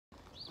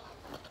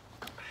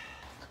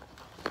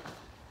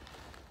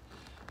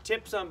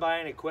tips on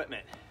buying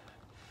equipment.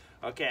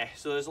 Okay,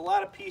 so there's a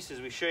lot of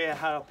pieces. We show you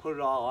how to put it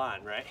all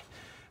on, right?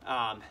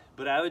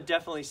 But I would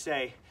definitely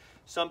say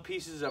some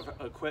pieces of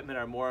equipment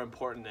are more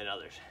important than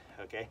others,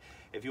 okay?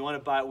 If you want to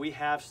buy, we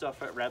have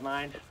stuff at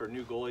Redline for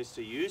new goalies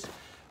to use,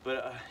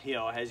 but you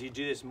know, as you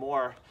do this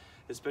more,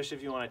 especially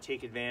if you want to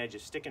take advantage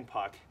of stick and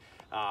puck,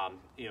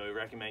 you know, we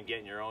recommend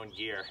getting your own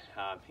gear.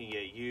 You can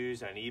get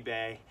used on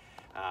eBay,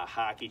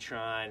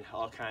 Hockeytron,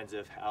 all kinds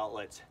of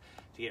outlets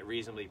to get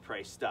reasonably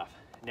priced stuff.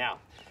 Now,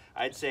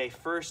 I'd say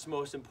first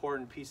most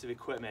important piece of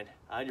equipment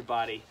on your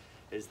body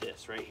is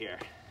this right here,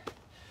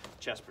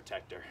 chest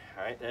protector.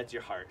 All right, that's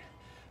your heart.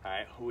 All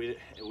right,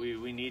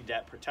 we need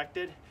that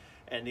protected.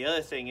 And the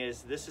other thing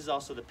is, this is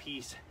also the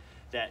piece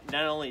that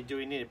not only do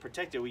we need it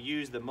protected, we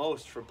use the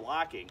most for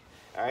blocking.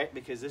 All right,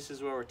 because this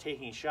is where we're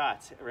taking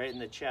shots, right in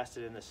the chest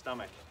and in the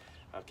stomach.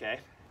 Okay.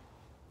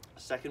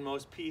 Second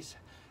most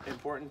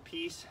important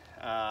piece,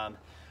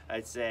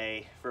 I'd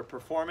say for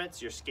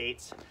performance, your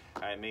skates.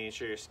 All right, making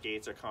sure your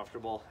skates are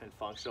comfortable and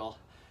functional,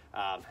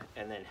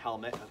 and then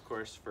helmet, of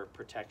course, for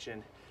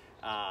protection,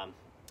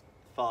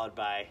 followed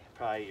by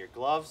probably your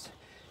gloves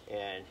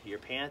and your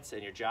pants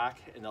and your jock.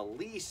 And the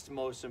least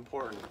most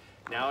important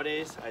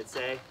nowadays, I'd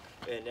say,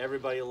 and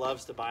everybody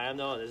loves to buy them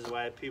though, and this is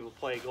why people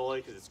play goalie,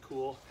 because it's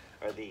cool,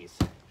 are these.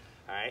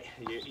 All right,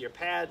 your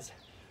pads,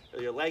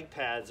 your leg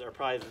pads are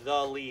probably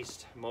the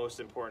least most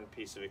important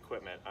piece of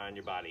equipment on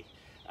your body.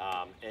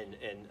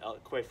 And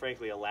quite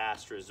frankly, a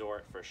last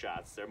resort for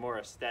shots. They're more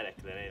aesthetic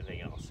than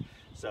anything else.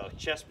 So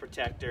chest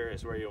protector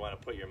is where you want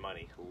to put your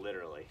money,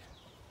 literally.